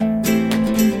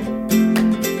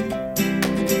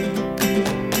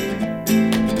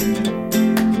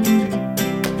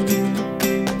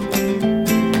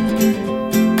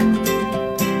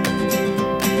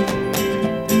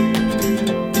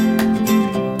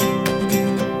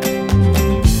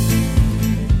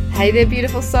Hey there,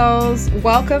 beautiful souls.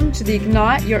 Welcome to the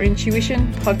Ignite Your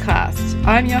Intuition podcast.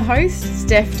 I'm your host,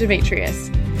 Steph Demetrius.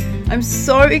 I'm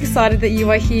so excited that you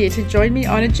are here to join me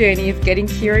on a journey of getting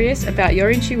curious about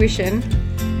your intuition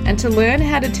and to learn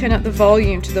how to turn up the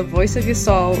volume to the voice of your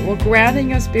soul while grounding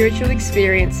your spiritual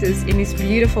experiences in this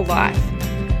beautiful life.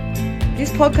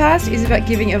 This podcast is about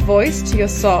giving a voice to your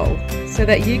soul so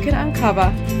that you can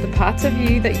uncover the parts of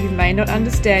you that you may not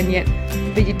understand yet,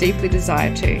 but you deeply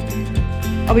desire to.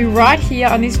 I'll be right here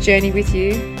on this journey with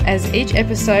you, as each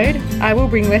episode I will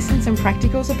bring lessons and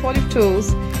practical supportive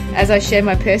tools as I share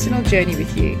my personal journey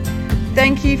with you.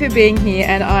 Thank you for being here,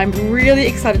 and I'm really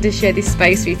excited to share this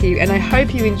space with you, and I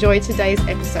hope you enjoy today's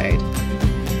episode.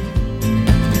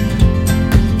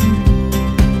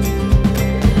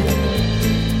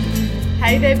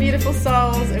 Hey there, beautiful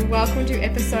souls, and welcome to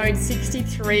episode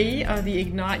 63 of the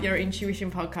Ignite Your Intuition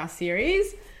podcast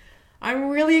series. I'm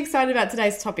really excited about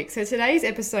today's topic. So today's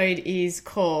episode is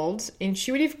called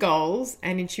Intuitive Goals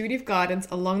and Intuitive Guidance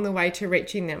Along the Way to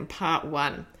Reaching Them, Part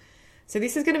 1. So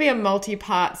this is going to be a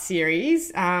multi-part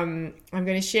series. I'm going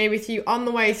to share with you on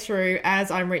the way through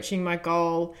as I'm reaching my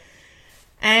goal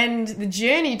and the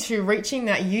journey to reaching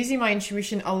that using my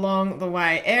intuition along the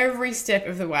way, every step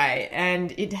of the way.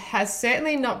 And it has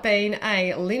certainly not been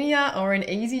a linear or an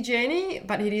easy journey,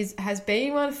 but has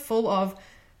been one full of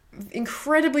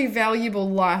incredibly valuable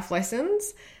life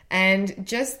lessons and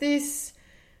just this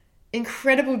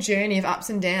incredible journey of ups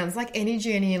and downs. Like any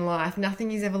journey in life,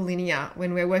 nothing is ever linear.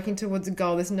 When we're working towards a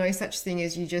goal, there's no such thing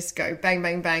as you just go bang,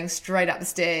 bang, bang, straight up the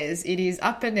stairs. It is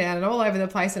up and down and all over the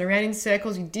place and around in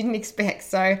circles you didn't expect.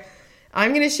 So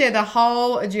I'm going to share the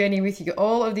whole journey with you,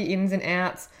 all of the ins and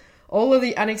outs, all of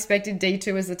the unexpected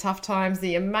detours, the tough times,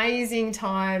 the amazing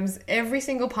times, every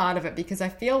single part of it, because I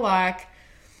feel like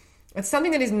it's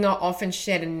something that is not often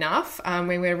shared enough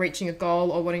when we're reaching a goal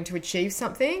or wanting to achieve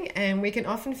something, and we can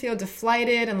often feel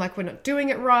deflated and like we're not doing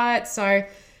it right. So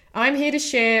I'm here to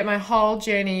share my whole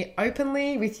journey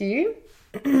openly with you.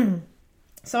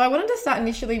 So I wanted to start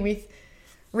initially with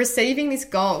receiving this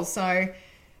goal. So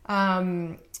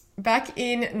back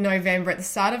in November, at the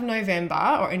start of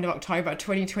November or end of October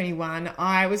 2021,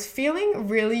 I was feeling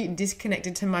really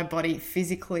disconnected to my body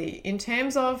physically in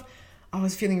terms of I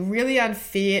was feeling really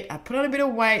unfit. I put on a bit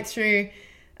of weight through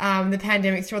the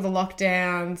pandemic, through all the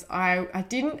lockdowns. I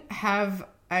didn't have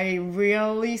a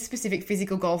really specific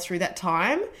physical goal through that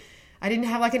time. I didn't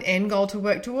have like an end goal to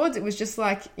work towards. It was just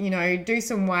like, do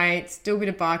some weights, do a bit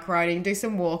of bike riding, do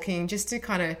some walking, just to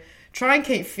kind of try and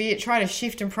keep fit, try to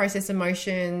shift and process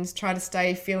emotions, try to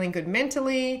stay feeling good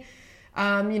mentally,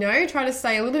 try to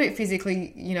stay a little bit physically,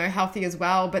 healthy as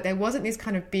well. But there wasn't this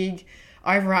kind of big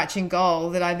overarching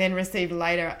goal that I then received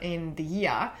later in the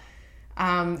year.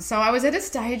 So I was at a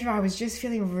stage where I was just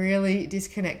feeling really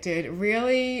disconnected,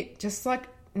 really just like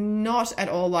not at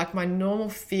all like my normal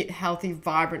fit, healthy,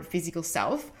 vibrant physical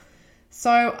self. So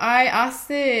I asked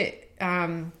the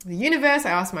universe,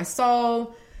 I asked my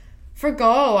soul for a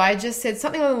goal. I just said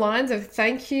something along the lines of,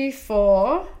 thank you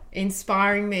for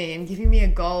inspiring me and giving me a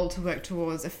goal to work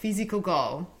towards, a physical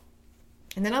goal.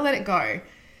 And then I let it go.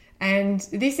 And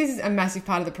this is a massive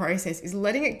part of the process, is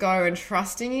letting it go and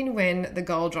trusting in when the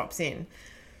goal drops in.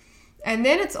 And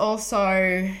then it's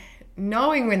also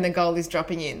knowing when the goal is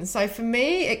dropping in. So for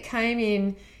me, it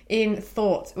came in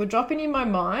thoughts. It would drop in my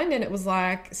mind, and it was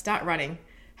like, start running,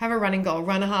 have a running goal,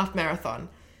 run a half marathon.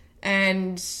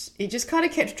 And it just kind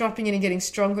of kept dropping in and getting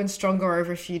stronger and stronger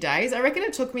over a few days. I reckon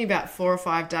it took me about 4 or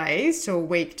 5 days to a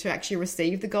week to actually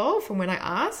receive the goal from when I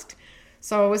asked.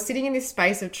 So I was sitting in this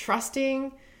space of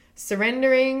trusting,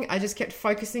 surrendering. I just kept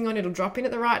focusing on it'll drop in at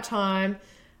the right time.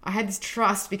 I had this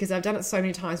trust because I've done it so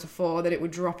many times before that it would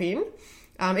drop in.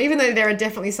 Even though there are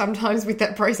definitely some times with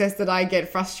that process that I get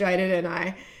frustrated and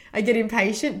I get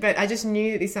impatient, but I just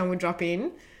knew that this one would drop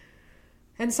in.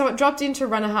 And so it dropped in to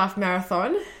run a half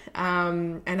marathon.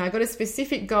 And I got a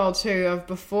specific goal too of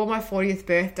before my 40th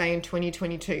birthday in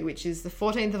 2022, which is the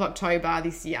 14th of October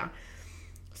this year.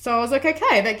 So I was like,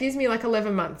 okay, that gives me like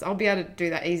 11 months. I'll be able to do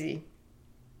that easy.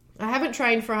 I haven't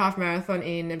trained for a half marathon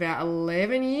in about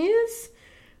 11 years,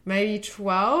 maybe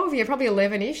 12, probably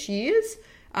 11-ish years.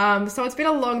 So it's been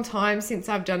a long time since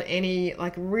I've done any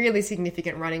like really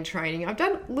significant running training. I've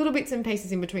done little bits and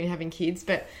pieces in between having kids,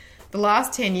 but the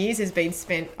last 10 years has been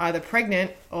spent either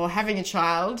pregnant or having a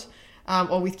child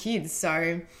or with kids.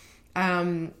 So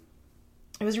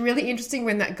it was really interesting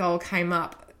when that goal came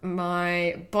up.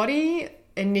 My body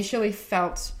initially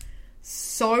felt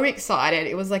so excited.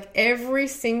 It was like every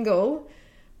single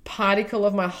particle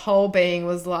of my whole being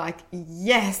was like,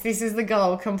 yes, this is the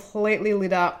goal, completely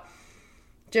lit up,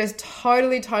 just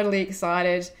totally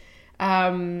excited.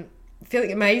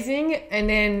 feeling amazing. And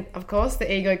then, of course,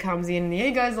 the ego comes in. And the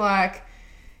ego's like,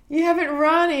 you haven't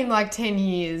run in like 10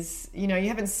 years. You know, you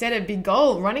haven't set a big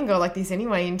running goal like this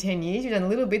anyway in 10 years. You've done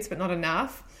little bits, but not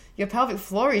enough. Your pelvic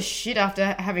floor is shit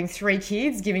after having 3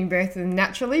 kids, giving birth to them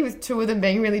naturally, with 2 of them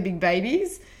being really big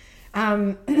babies.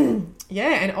 And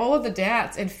all of the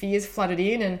doubts and fears flooded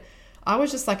in. And I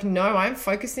was just like, no, I'm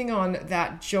focusing on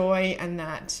that joy and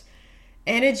that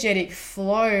energetic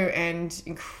flow and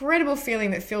incredible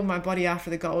feeling that filled my body after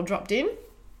the goal dropped in.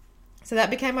 So that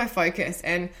became my focus.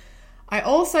 And I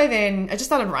just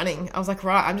started running. I was like,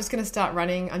 right, I'm just going to start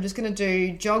running. I'm just going to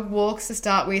do jog walks to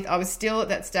start with. I was still at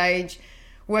that stage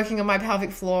working on my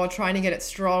pelvic floor, trying to get it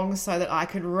strong so that I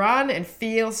could run and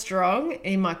feel strong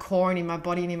in my core and in my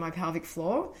body and in my pelvic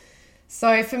floor.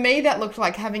 So for me, that looked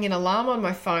like having an alarm on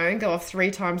my phone go off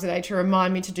 3 times a day to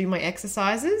remind me to do my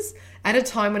exercises at a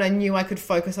time when I knew I could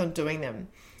focus on doing them.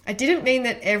 It didn't mean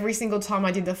that every single time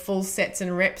I did the full sets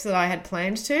and reps that I had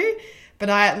planned to, but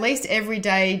I at least every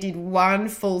day did 1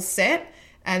 full set,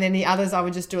 and then the others I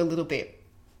would just do a little bit.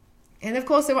 And of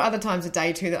course, there were other times a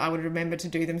day too that I would remember to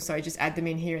do them, so just add them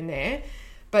in here and there.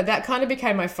 But that kind of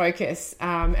became my focus,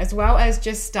 as well as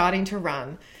just starting to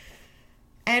run.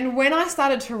 And when I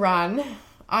started to run,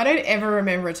 I don't ever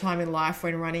remember a time in life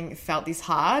when running felt this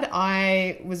hard.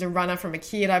 I was a runner from a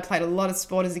kid. I played a lot of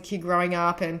sport as a kid growing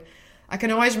up, and I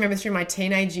can always remember through my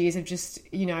teenage years of just,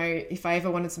 you know, if I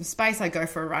ever wanted some space, I'd go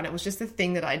for a run. It was just the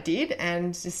thing that I did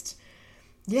and just,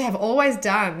 I've always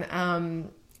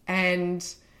done.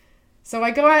 And so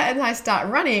I go out and I start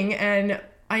running, and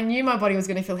I knew my body was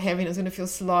going to feel heavy and it was going to feel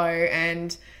slow.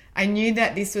 And I knew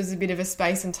that this was a bit of a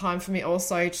space and time for me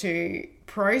also to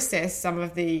process some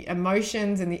of the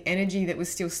emotions and the energy that was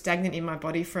still stagnant in my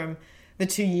body from the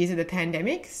 2 years of the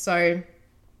pandemic. So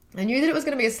I knew that it was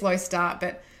going to be a slow start,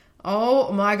 but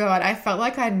oh my God, I felt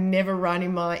like I'd never run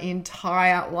in my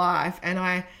entire life.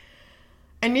 And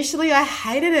initially I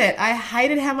hated it. I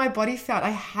hated how my body felt.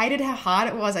 I hated how hard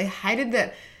it was. I hated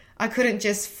that I couldn't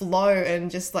just flow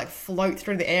and just like float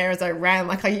through the air as I ran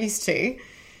like I used to.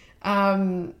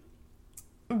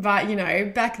 But you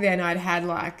know, back then I'd had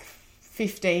like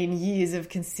 15 years of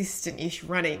consistent-ish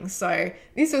running. So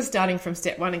this was starting from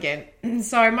step 1 again.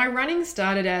 So my running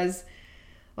started as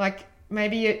like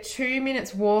maybe a 2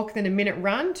 minutes walk, then a minute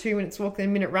run, 2 minutes walk, then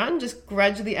a minute run, just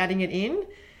gradually adding it in.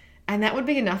 And that would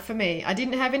be enough for me. I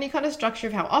didn't have any kind of structure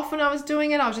of how often I was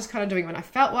doing it. I was just kind of doing it when I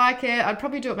felt like it. I'd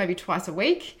probably do it maybe twice a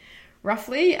week,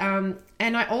 roughly. And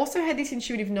I also had this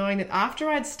intuitive knowing that after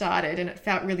I'd started and it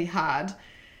felt really hard,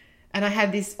 and I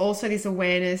had this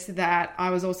awareness that I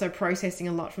was also processing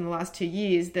a lot from the last 2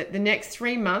 years, that the next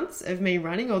 3 months of me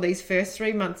running, or these first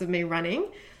 3 months of me running,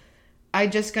 are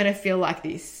just going to feel like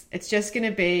this. It's just going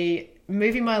to be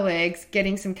moving my legs,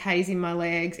 getting some Ks in my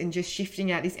legs, and just shifting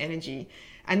out this energy.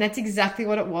 And that's exactly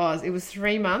what it was. It was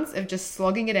 3 months of just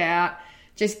slogging it out,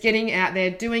 just getting out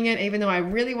there, doing it, even though I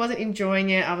really wasn't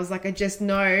enjoying it. I was like, I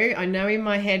know in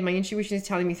my head, my intuition is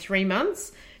telling me 3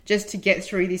 months just to get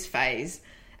through this phase.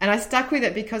 And I stuck with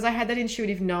it because I had that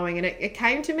intuitive knowing, and it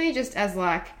came to me just as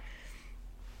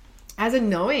a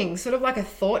knowing, sort of like a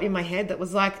thought in my head that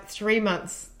was like 3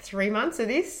 months of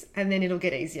this, and then it'll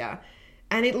get easier.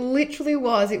 And it literally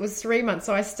was. It was 3 months.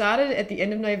 So I started at the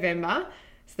end of November.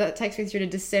 So that takes me through to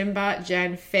December,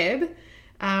 Jan, Feb.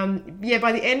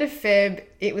 By the end of Feb,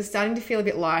 it was starting to feel a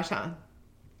bit lighter,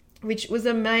 which was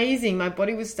amazing. My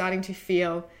body was starting to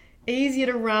feel easier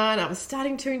to run. I was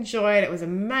starting to enjoy it. It was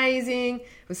amazing.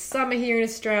 It was summer here in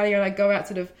Australia, and I go out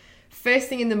sort of first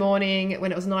thing in the morning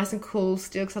when it was nice and cool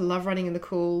still, because I love running in the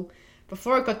cool,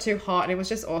 before it got too hot, and it was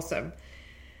just awesome.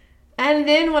 And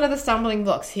then one of the stumbling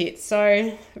blocks hit.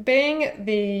 So being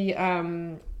the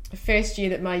first year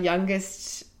that my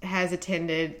youngest has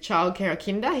attended childcare or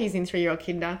kinder, he's in 3-year-old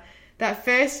kinder, that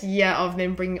first year of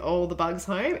them bringing all the bugs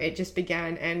home, it just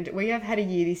began. And we have had a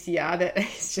year this year that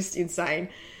is just insane.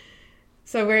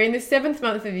 So we're in the 7th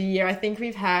month of the year. I think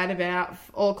we've had about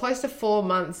close to 4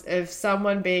 months of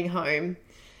someone being home,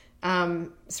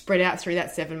 spread out through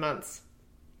that 7 months.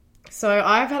 So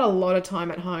I've had a lot of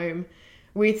time at home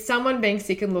with someone being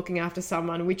sick and looking after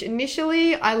someone, which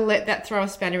initially I let that throw a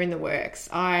spanner in the works.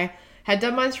 I had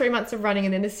done my 3 months of running,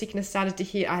 and then the sickness started to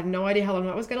hit. I had no idea how long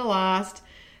that was going to last.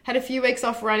 Had a few weeks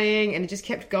off running, and it just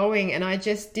kept going, and I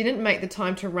just didn't make the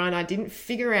time to run. I didn't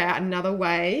figure out another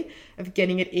way of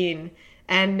getting it in.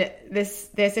 And there's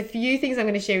a few things I'm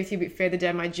going to share with you a bit further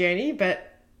down my journey,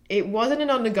 but it wasn't a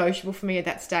non-negotiable for me at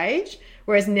that stage,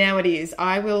 whereas now it is.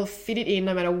 I will fit it in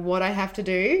no matter what I have to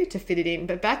do to fit it in.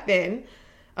 But back then,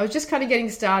 I was just kind of getting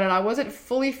started. I wasn't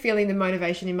fully feeling the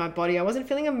motivation in my body. I wasn't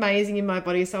feeling amazing in my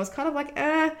body. So I was kind of like,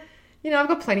 I've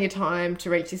got plenty of time to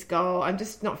reach this goal. I'm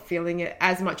just not feeling it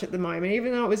as much at the moment,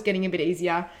 even though it was getting a bit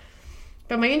easier.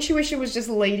 But my intuition was just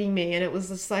leading me, and it was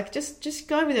just like, just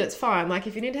go with it. It's fine. Like,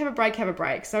 if you need to have a break, have a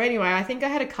break. So anyway, I think I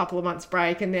had a couple of months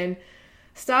break and then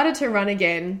started to run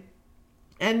again.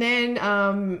 And then,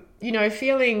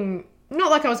 feeling not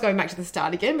like I was going back to the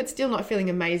start again, but still not feeling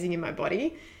amazing in my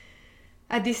body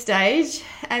at this stage.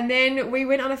 And then we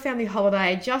went on a family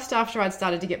holiday just after I'd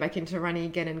started to get back into running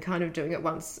again and kind of doing it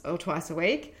once or twice a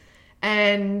week.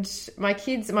 And my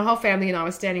kids, my whole family and I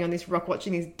were standing on this rock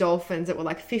watching these dolphins that were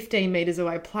like 15 meters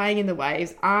away playing in the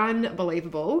waves.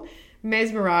 Unbelievable.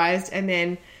 Mesmerized. And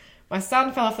then my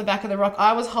son fell off the back of the rock.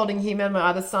 I was holding him and my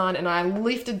other son, and I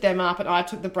lifted them up, and I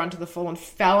took the brunt of the fall and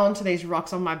fell onto these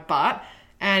rocks on my butt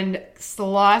and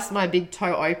sliced my big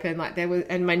toe open,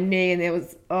 and my knee, and there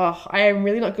was, I am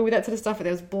really not good with that sort of stuff, but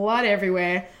there was blood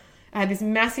everywhere. I had this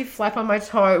massive flap on my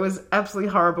toe. It was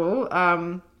absolutely horrible.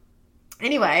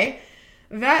 Anyway,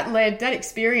 that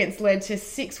experience led to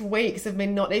 6 weeks of me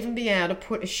not even being able to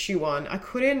put a shoe on. I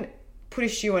couldn't put a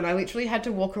shoe on. I literally had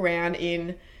to walk around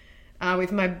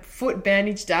with my foot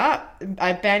bandaged up.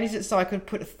 I bandaged it so I could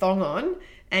put a thong on.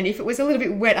 And if it was a little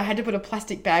bit wet, I had to put a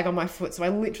plastic bag on my foot. So I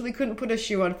literally couldn't put a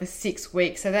shoe on for 6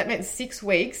 weeks. So that meant 6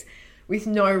 weeks with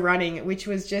no running, which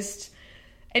was just,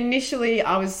 initially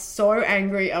I was so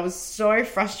angry. I was so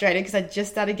frustrated because I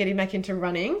just started getting back into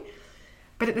running.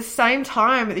 But at the same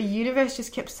time, the universe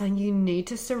just kept saying, you need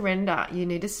to surrender. You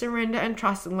need to surrender and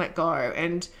trust and let go.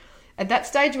 And at that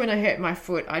stage when I hurt my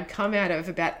foot, I'd come out of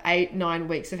about 8-9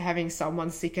 weeks of having someone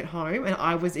sick at home, and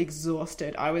I was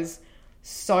exhausted. I was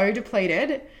so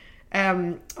depleted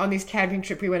on this camping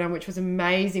trip we went on, which was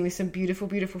amazing with some beautiful,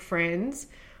 beautiful friends.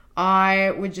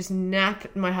 I would just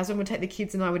nap. My husband would take the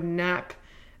kids and I would nap.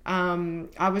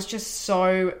 I was just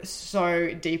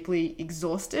so deeply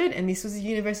exhausted, and this was the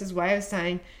universe's way of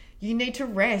saying, you need to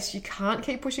rest. You can't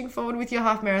keep pushing forward with your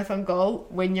half marathon goal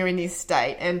when you're in this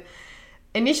state. And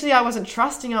initially I wasn't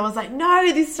trusting. I was like,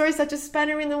 no, this throws such a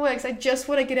spanner in the works. I just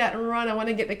want to get out and run. I want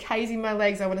to get the K's in my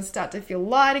legs. I want to start to feel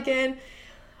light again.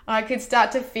 I could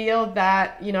start to feel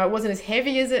that, it wasn't as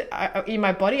heavy in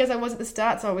my body as I was at the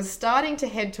start. So I was starting to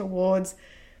head towards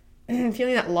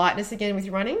feeling that lightness again with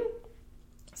running.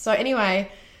 So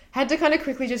anyway, had to kind of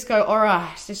quickly just go, all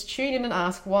right, just tune in and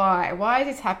ask why has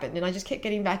this happened? And I just kept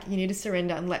getting back, you need to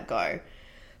surrender and let go.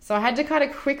 So I had to kind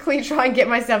of quickly try and get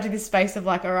myself to this space of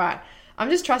like, all right, I'm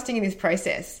just trusting in this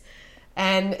process.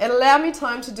 And it allowed me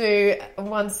time to do,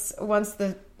 once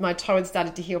my toe had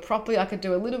started to heal properly, I could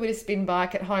do a little bit of spin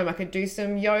bike at home. I could do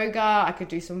some yoga. I could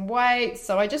do some weights.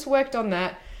 So I just worked on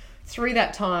that through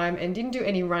that time and didn't do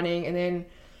any running. And then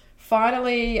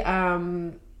finally,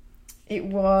 it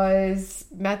was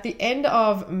at the end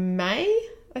of May,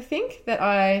 I think, that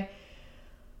I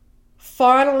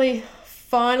finally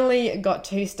got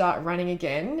to start running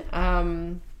again.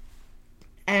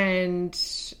 And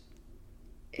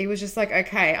it was just like,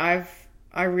 okay,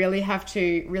 I really have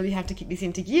to kick this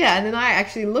into gear. And then I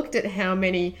actually looked at how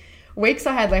many weeks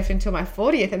I had left until my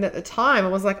 40th. And at the time I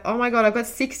was like, oh my God, I've got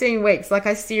 16 weeks. Like,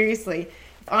 if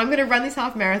I'm going to run this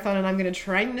half marathon and I'm going to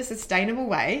train in a sustainable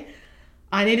way,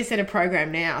 I need to set a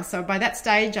program now. So by that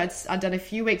stage, I'd done a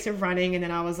few weeks of running, and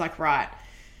then I was like, right,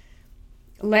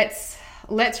 let's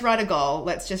write a goal.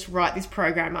 Let's just write this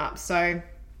program up. So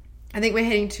I think we're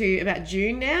heading to about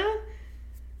June now.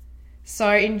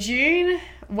 So in June,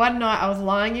 one night I was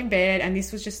lying in bed, and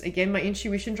this was just, again, my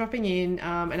intuition dropping in,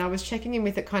 and I was checking in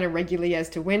with it kind of regularly as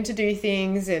to when to do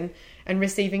things and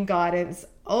receiving guidance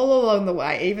all along the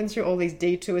way, even through all these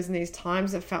detours and these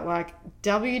times that felt like,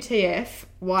 WTF,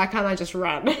 why can't I just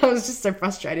run? I was just so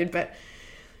frustrated, but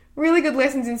really good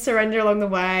lessons in surrender along the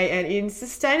way and in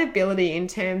sustainability in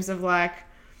terms of like,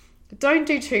 don't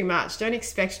do too much, don't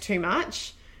expect too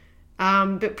much.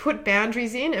 But put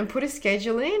boundaries in and put a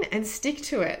schedule in and stick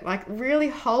to it. Like, really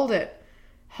hold it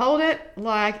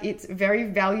like it's very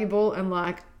valuable, and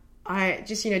like I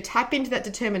just, tap into that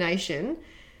determination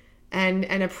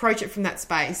and approach it from that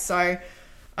space. So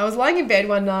I was lying in bed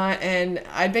one night and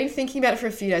I'd been thinking about it for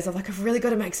a few days. I'm like, I've really got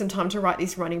to make some time to write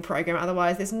this running program.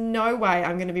 Otherwise, there's no way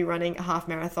I'm going to be running a half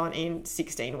marathon in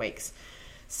 16 weeks.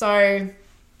 So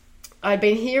I'd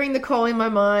been hearing the call in my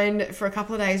mind for a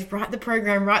couple of days, write the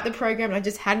program. And I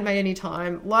just hadn't made any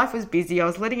time. Life was busy. I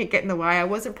was letting it get in the way. I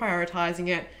wasn't prioritizing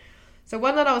it. So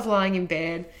one night I was lying in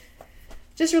bed,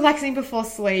 just relaxing before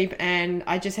sleep, and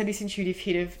I just had this intuitive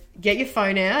hit of get your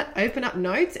phone out, open up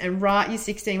notes, and write your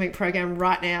 16-week program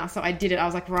right now. So I did it. I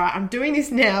was like, right, I'm doing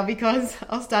this now, because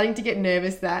I was starting to get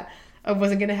nervous that I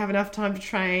wasn't going to have enough time to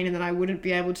train, and that I wouldn't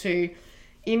be able to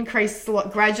increase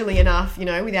gradually enough,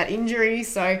 without injury.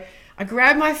 So I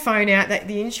grabbed my phone out. That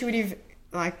the intuitive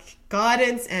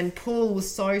guidance and pull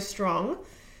was so strong.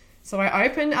 So I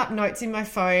opened up notes in my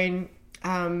phone,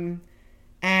 and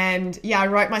I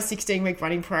wrote my 16-week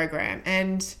running program.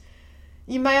 And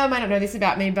you may or may not know this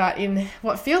about me, but in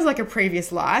what feels like a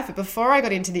previous life, before I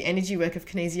got into the energy work of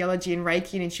kinesiology and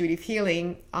Reiki and intuitive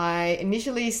healing, I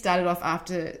initially started off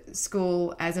after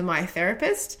school as a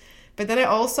myotherapist, but then I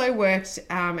also worked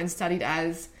and studied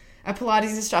as a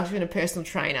Pilates instructor and a personal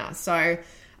trainer. So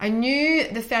I knew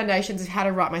the foundations of how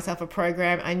to write myself a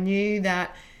program. I knew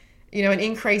that, an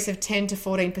increase of 10 to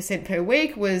 14% per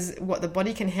week was what the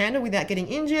body can handle without getting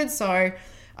injured. So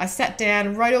I sat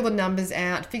down, wrote all the numbers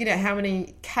out, figured out how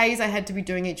many Ks I had to be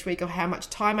doing each week or how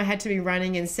much time I had to be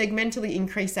running, and segmentally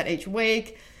increased that each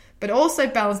week, but also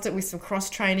balanced it with some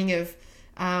cross-training of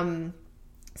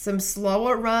some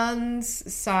slower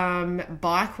runs, some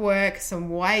bike work, some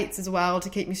weights as well to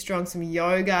keep me strong, some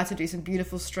yoga to do some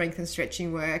beautiful strength and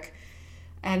stretching work,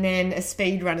 and then a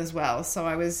speed run as well. So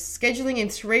I was scheduling in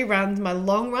 3 runs, my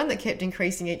long run that kept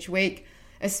increasing each week,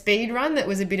 a speed run that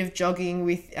was a bit of jogging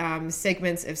with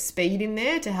segments of speed in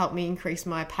there to help me increase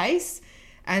my pace,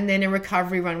 and then a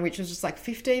recovery run, which was just like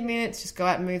 15 minutes, just go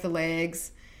out and move the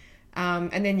legs,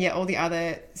 and then all the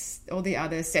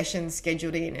other sessions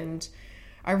scheduled in. And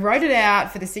I wrote it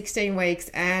out for the 16 weeks,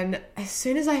 and as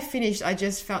soon as I finished, I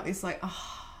just felt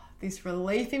this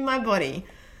relief in my body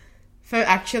for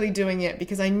actually doing it,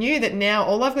 because I knew that now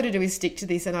all I've got to do is stick to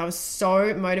this, and I was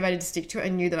so motivated to stick to it. I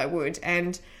knew that I would,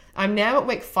 and I'm now at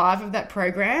week 5 of that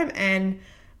program, and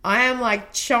I am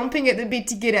chomping at the bit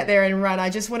to get out there and run.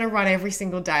 I just want to run every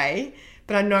single day,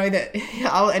 but I know that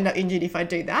I'll end up injured if I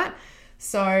do that.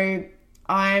 So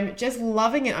I'm just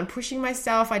loving it. I'm pushing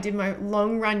myself. I did my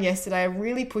long run yesterday. I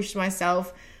really pushed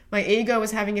myself. My ego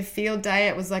was having a field day.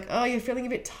 It was like, oh, you're feeling a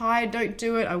bit tired, don't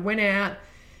do it. I went out.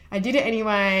 I did it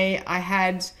anyway. I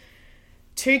had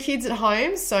 2 kids at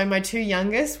home, so my 2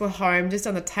 youngest were home just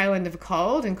on the tail end of a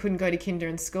cold and couldn't go to kinder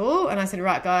and school. And I said,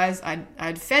 right, guys,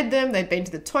 I'd fed them. They'd been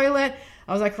to the toilet.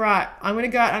 I was like, right, I'm going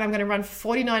to go out and I'm going to run for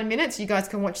 49 minutes. You guys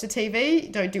can watch the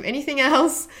TV. Don't do anything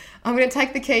else. I'm going to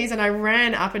take the keys. And I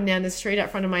ran up and down the street out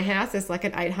front of my house. There's like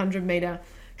an 800-meter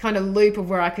kind of loop of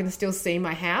where I can still see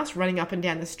my house running up and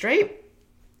down the street,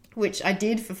 which I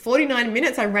did for 49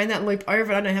 minutes. I ran that loop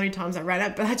over. I don't know how many times I ran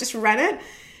it, but I just ran it.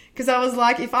 Because I was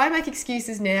like, if I make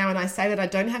excuses now and I say that I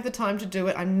don't have the time to do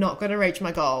it, I'm not going to reach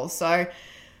my goal. So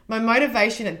my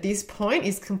motivation at this point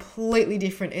is completely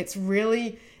different.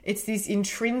 It's this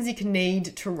intrinsic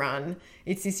need to run.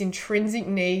 It's this intrinsic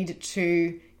need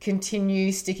to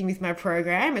continue sticking with my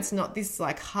program. It's not this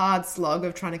hard slog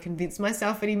of trying to convince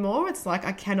myself anymore. It's like,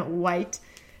 I cannot wait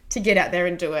to get out there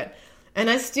and do it. And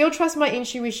I still trust my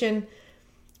intuition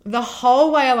the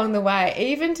whole way along the way,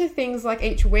 even to things like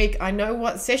each week. I know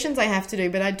what sessions I have to do,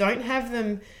 but I don't have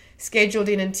them scheduled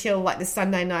in until the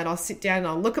Sunday night. I'll sit down and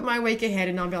I'll look at my week ahead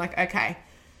and I'll be like, okay,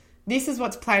 this is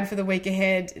what's planned for the week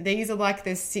ahead. These are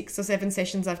the 6 or 7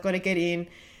 sessions I've got to get in.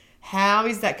 How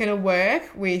is that going to work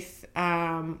with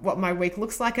what my week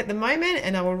looks like at the moment?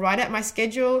 And I will write out my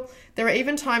schedule. There are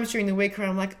even times during the week where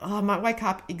I'm like, oh, I might wake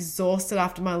up exhausted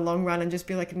after my long run and just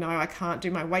be like, no, I can't do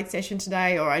my weight session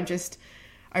today, or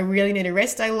I really need a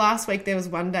rest day. Last week, there was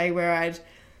one day where I'd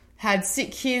had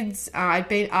sick kids. I'd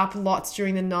been up lots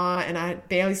during the night and I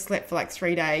barely slept for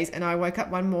 3 days. And I woke up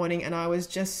one morning and I was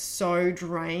just so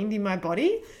drained in my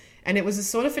body. And it was a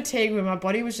sort of fatigue where my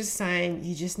body was just saying,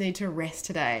 you just need to rest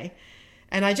today.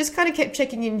 And I just kind of kept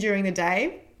checking in during the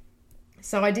day.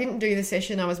 So I didn't do the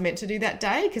session I was meant to do that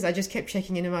day because I just kept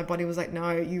checking in and my body was like,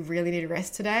 no, you really need to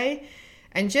rest today.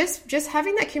 And just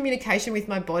having that communication with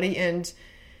my body and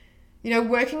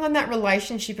working on that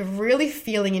relationship of really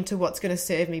feeling into what's going to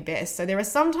serve me best. So there are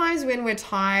some times when we're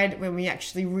tired, when we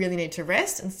actually really need to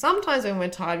rest, and sometimes when we're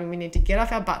tired, when we need to get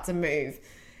off our butts and move.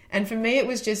 And for me, it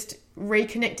was just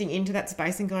reconnecting into that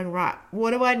space and going, right,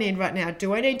 what do I need right now?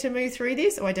 Do I need to move through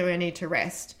this or do I need to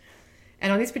rest?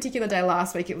 And on this particular day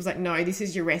last week, it was like, no, this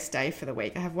is your rest day for the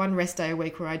week. I have one rest day a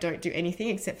week where I don't do anything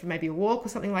except for maybe a walk or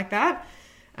something like that.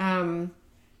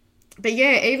 But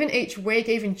yeah, even each week,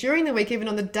 even during the week, even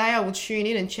on the day, I will tune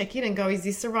in and check in and go, is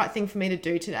this the right thing for me to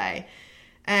do today?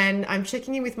 And I'm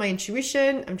checking in with my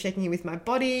intuition. I'm checking in with my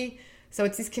body. So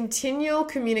it's this continual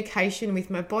communication with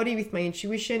my body, with my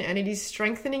intuition, and it is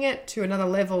strengthening it to another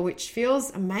level, which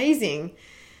feels amazing,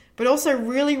 but also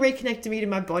really reconnecting me to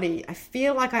my body. I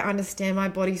feel like I understand my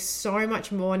body so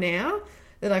much more now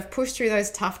that I've pushed through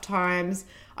those tough times.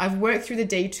 I've worked through the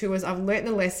detours. I've learnt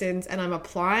the lessons and I'm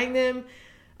applying them.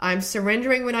 I'm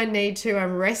surrendering when I need to.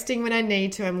 I'm resting when I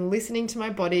need to. I'm listening to my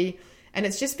body. And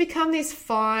it's just become this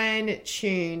fine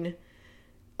tune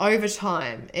over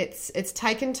time. It's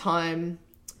taken time.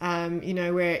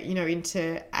 We're,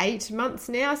 into 8 months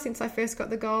now since I first got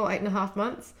the goal, 8.5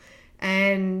 months.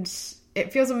 And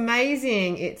it feels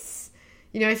amazing. It's,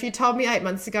 if you told me 8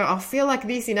 months ago, I'll feel like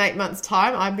this in 8 months'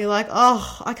 time, I'd be like,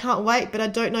 oh, I can't wait, but I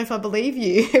don't know if I believe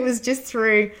you. It was just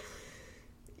through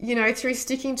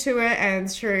sticking to it and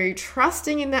through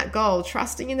trusting in that goal,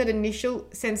 trusting in that initial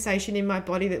sensation in my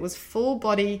body that was full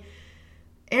body,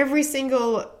 every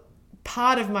single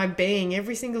part of my being,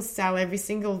 every single cell, every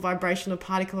single vibrational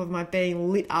particle of my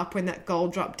being lit up when that goal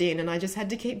dropped in. And I just had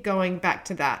to keep going back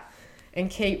to that and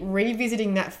keep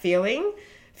revisiting that feeling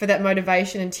for that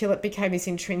motivation until it became this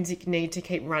intrinsic need to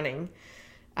keep running.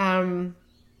 That's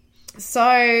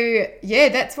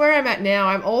where I'm at now.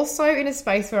 I'm also in a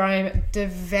space where I'm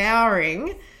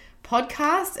devouring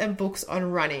podcasts and books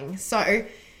on running. So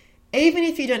even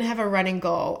if you don't have a running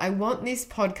goal, I want this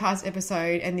podcast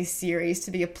episode and this series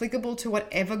to be applicable to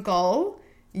whatever goal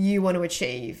you want to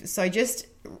achieve. So just,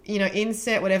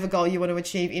 insert whatever goal you want to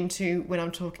achieve into when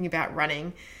I'm talking about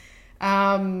running.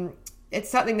 It's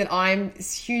something that I'm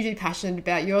hugely passionate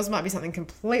about. Yours might be something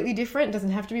completely different. It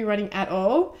doesn't have to be running at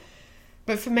all.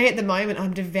 But for me at the moment,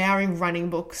 I'm devouring running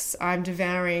books. I'm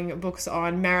devouring books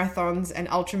on marathons and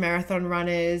ultra marathon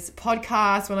runners,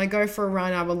 podcasts. When I go for a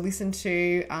run, I will listen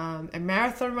to a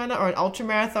marathon runner or an ultra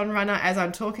marathon runner. As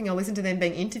I'm talking, I'll listen to them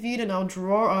being interviewed and I'll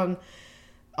draw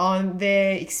on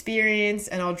their experience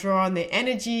and I'll draw on their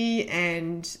energy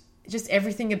and just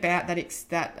everything about the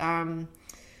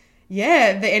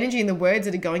energy and the words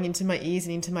that are going into my ears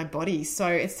and into my body. So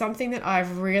it's something that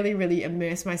I've really, really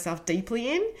immersed myself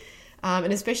deeply in.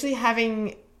 And especially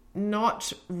having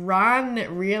not run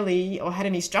really or had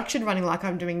any structured running like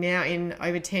I'm doing now in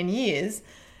over 10 years,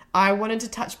 I wanted to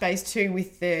touch base too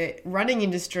with the running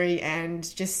industry and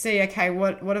just see, okay,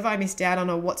 what have I missed out on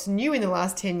or what's new in the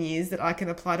last 10 years that I can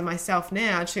apply to myself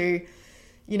now to,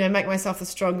 make myself the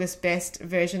strongest, best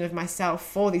version of myself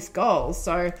for this goal.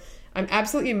 So I'm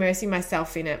absolutely immersing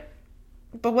myself in it.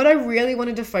 But what I really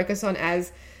wanted to focus on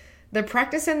as the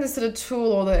practice and the sort of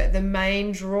tool or the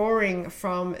main drawing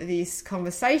from this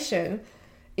conversation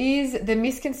is the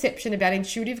misconception about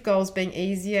intuitive goals being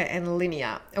easier and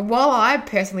linear. And while I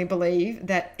personally believe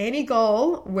that any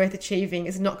goal worth achieving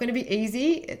is not going to be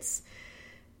easy, it's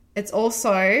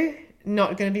also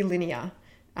not going to be linear.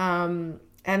 And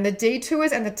the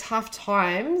detours and the tough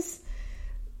times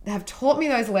have taught me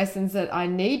those lessons that I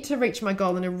need to reach my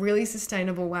goal in a really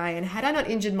sustainable way. And had I not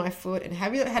injured my foot and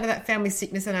had that family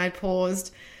sickness and I had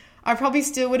paused, I probably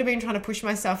still would have been trying to push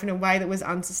myself in a way that was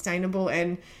unsustainable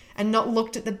and not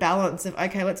looked at the balance of,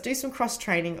 okay, let's do some cross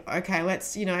training. Okay,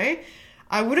 let's,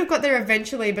 I would have got there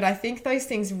eventually, but I think those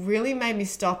things really made me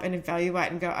stop and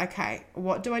evaluate and go, okay,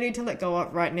 what do I need to let go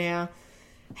of right now?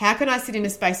 How can I sit in a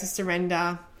space of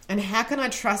surrender? And how can I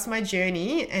trust my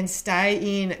journey and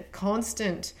stay in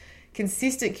constant,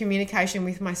 consistent communication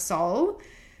with my soul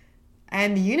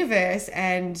and the universe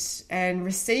and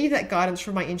receive that guidance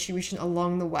from my intuition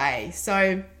along the way?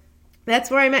 So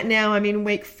that's where I'm at now. I'm in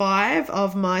week 5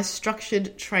 of my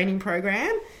structured training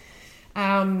program.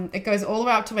 It goes all the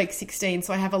way up to week 16.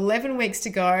 So I have 11 weeks to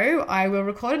go. I will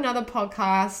record another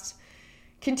podcast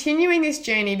continuing this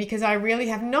journey because I really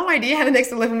have no idea how the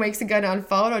next 11 weeks are going to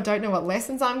unfold. I don't know what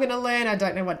lessons I'm going to learn. I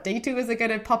don't know what detours are going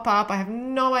to pop up. I have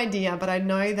no idea, but I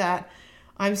know that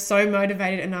I'm so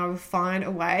motivated and I will find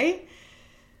a way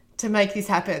to make this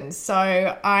happen. So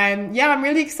I'm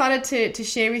really excited to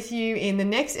share with you in the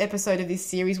next episode of this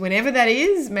series, whenever that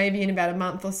is, maybe in about a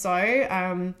month or so.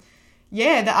 The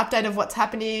update of what's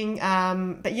happening.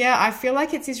 I feel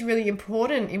like it's this really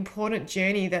important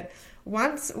journey that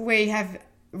once we have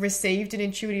received an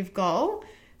intuitive goal,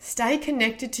 stay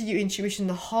connected to your intuition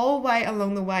the whole way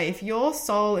along the way. If your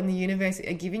soul and the universe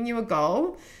are giving you a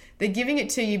goal, they're giving it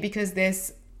to you because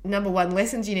there's, number one,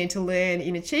 lessons you need to learn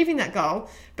in achieving that goal,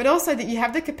 but also that you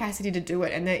have the capacity to do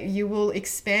it and that you will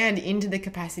expand into the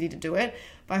capacity to do it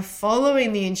by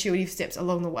following the intuitive steps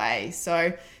along the way.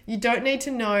 So you don't need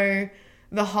to know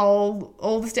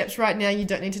all the steps right now. You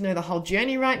don't need to know the whole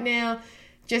journey right now.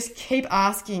 Just keep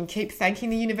asking, keep thanking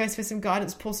the universe for some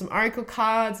guidance, pull some oracle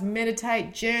cards,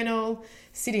 meditate, journal,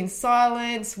 sit in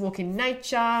silence, walk in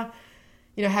nature,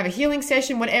 have a healing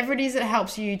session, whatever it is that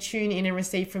helps you tune in and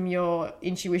receive from your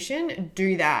intuition,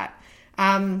 do that.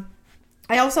 I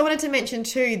also wanted to mention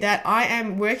too that I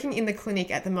am working in the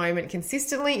clinic at the moment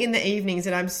consistently in the evenings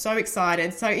and I'm so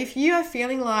excited. So if you are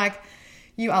feeling like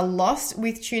you are lost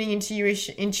with tuning into your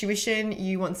intuition,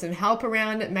 you want some help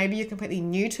around it, maybe you're completely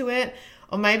new to it,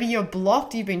 or maybe you're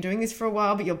blocked, you've been doing this for a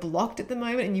while, but you're blocked at the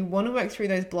moment and you want to work through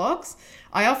those blocks,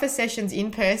 I offer sessions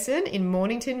in person in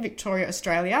Mornington, Victoria,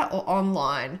 Australia, or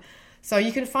online. So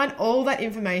you can find all that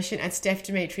information at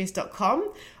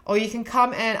stephdemetrius.com, or you can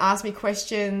come and ask me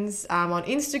questions on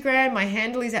Instagram. My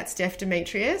handle is at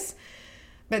stephdemetrius.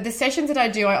 But the sessions that I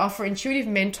do, I offer intuitive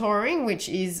mentoring, which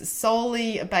is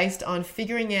solely based on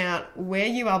figuring out where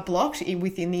you are blocked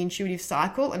within the intuitive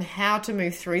cycle and how to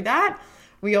move through that.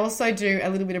 We also do a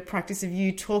little bit of practice of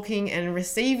you talking and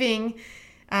receiving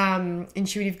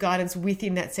intuitive guidance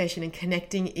within that session and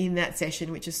connecting in that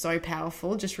session, which is so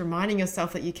powerful. Just reminding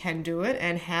yourself that you can do it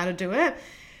and how to do it.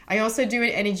 I also do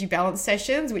energy balance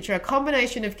sessions, which are a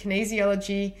combination of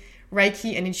kinesiology,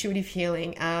 Reiki, and intuitive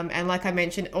healing. And like I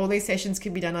mentioned, all these sessions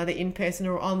can be done either in person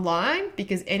or online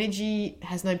because energy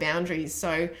has no boundaries.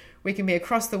 So we can be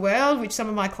across the world, which some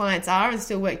of my clients are, and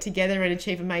still work together and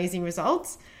achieve amazing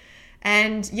results.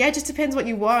 And yeah, it just depends what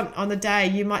you want on the day.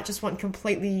 You might just want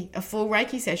completely a full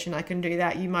Reiki session. I can do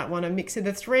that. You might want a mix of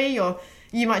the three, or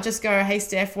you might just go, hey,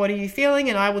 Steph, what are you feeling?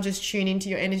 And I will just tune into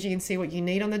your energy and see what you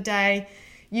need on the day.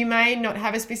 You may not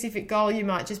have a specific goal. You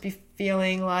might just be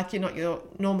feeling like you're not your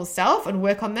normal self and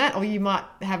work on that. Or you might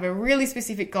have a really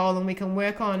specific goal and we can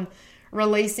work on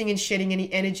releasing and shedding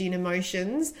any energy and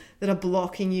emotions that are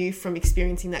blocking you from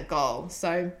experiencing that goal.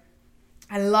 So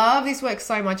I love this work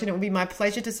so much, and it will be my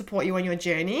pleasure to support you on your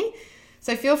journey.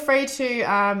 So feel free to,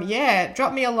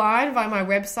 drop me a line via my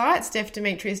website,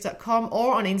 stephdemetrius.com,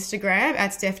 or on Instagram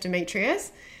at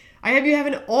stephdemetrius. I hope you have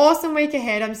an awesome week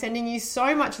ahead. I'm sending you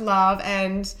so much love,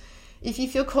 and if you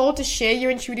feel called to share your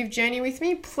intuitive journey with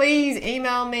me, please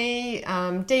email me,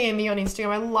 DM me on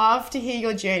Instagram. I love to hear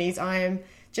your journeys. I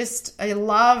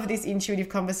love this intuitive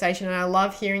conversation, and I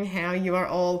love hearing how you are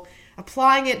all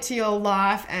applying it to your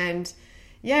life and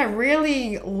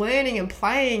really learning and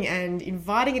playing and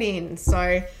inviting it in.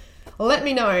 So let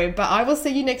me know, but I will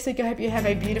see you next week. I hope you have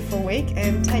a beautiful week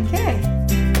and take care.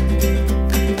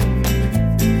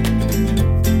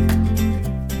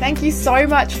 Thank you so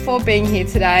much for being here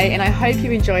today, and I hope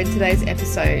you enjoyed today's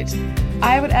episode.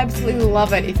 I would absolutely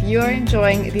love it if you're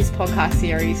enjoying this podcast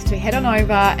series to head on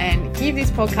over and give this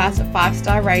podcast a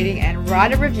 5-star rating and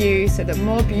write a review so that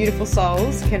more beautiful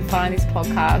souls can find this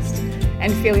podcast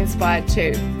and feel inspired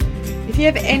too. If you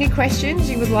have any questions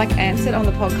you would like answered on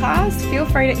the podcast, feel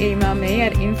free to email me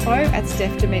at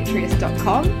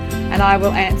info@stephdemetrius.com and I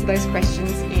will answer those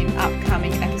questions in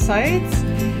upcoming episodes.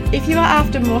 If you are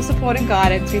after more support and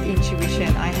guidance with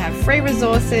intuition, I have free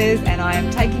resources and I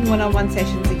am taking one-on-one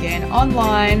sessions again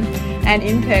online and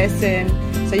in person.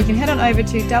 So you can head on over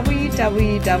to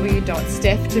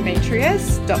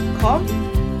www.stephdemetrius.com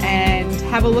and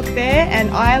have a look there, and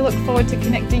I look forward to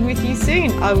connecting with you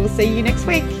soon. I will see you next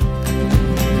week.